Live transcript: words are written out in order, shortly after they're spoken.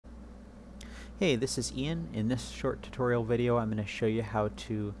Hey, this is Ian. In this short tutorial video, I'm going to show you how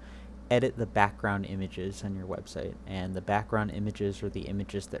to edit the background images on your website. And the background images are the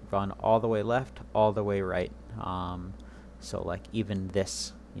images that run all the way left, all the way right. So like even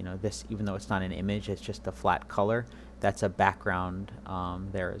this, this, even though it's not an image, it's just a flat color, that's a background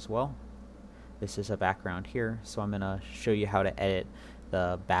there as well. This is a background here, so I'm going to show you how to edit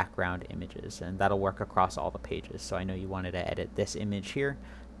the background images, and that'll work across all the pages. So I know you wanted to edit this image here.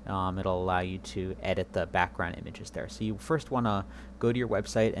 It'll allow you to edit the background images there. So you first want to go to your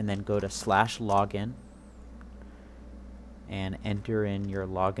website and then go to /login and enter in your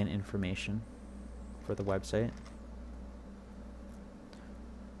login information for the website.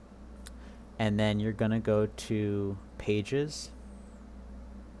 And then you're going to go to pages,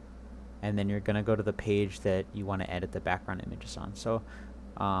 and then you're going to go to the page that you want to edit the background images on. So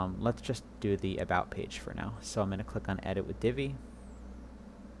let's just do the about page for now. So I'm going to click on edit with Divi.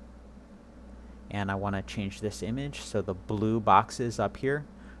 And I want to change this image, so the blue boxes up here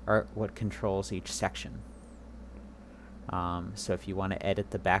are what controls each section. So if you want to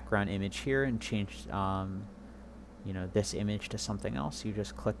edit the background image here and change this image to something else, you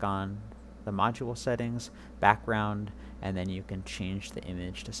just click on the module settings, background, and then you can change the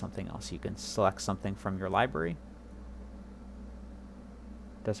image to something else. You can select something from your library.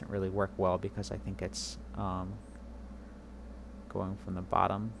 Doesn't really work well because I think it's going from the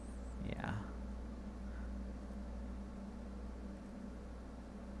bottom. Yeah.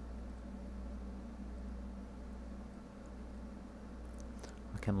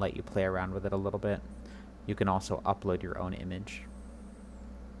 Can let you play around with it a little bit. You can also upload your own image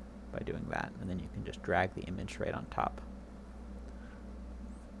by doing that, and then you can just drag the image right on top.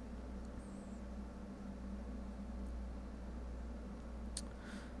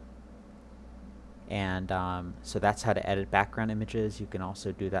 And so that's how to edit background images. You can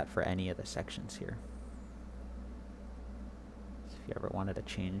also do that for any of the sections here. So if you ever wanted to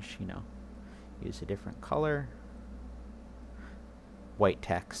change, use a different color. White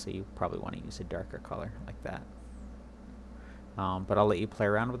text, so you probably want to use a darker color like that. But I'll let you play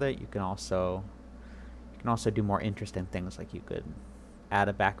around with it. You can also do more interesting things, like you could add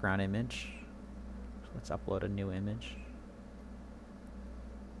a background image. So let's upload a new image.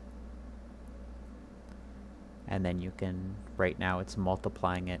 And then you can, right now it's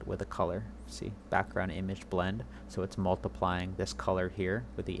multiplying it with a color. See, background image blend. So it's multiplying this color here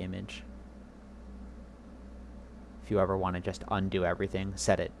with the image. If you ever want to just undo everything,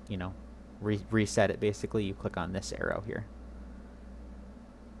 set it, reset it basically, you click on this arrow here.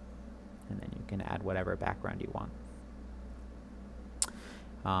 And then you can add whatever background you want.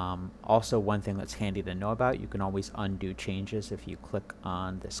 Also, one thing that's handy to know about, you can always undo changes if you click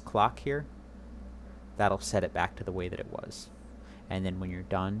on this clock here. That'll set it back to the way that it was. And then when you're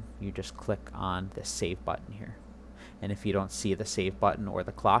done, you just click on the save button here. And if you don't see the save button or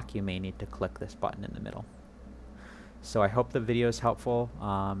the clock, you may need to click this button in the middle. So I hope the video is helpful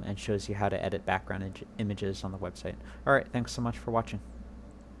and shows you how to edit background images on the website. Alright, thanks so much for watching.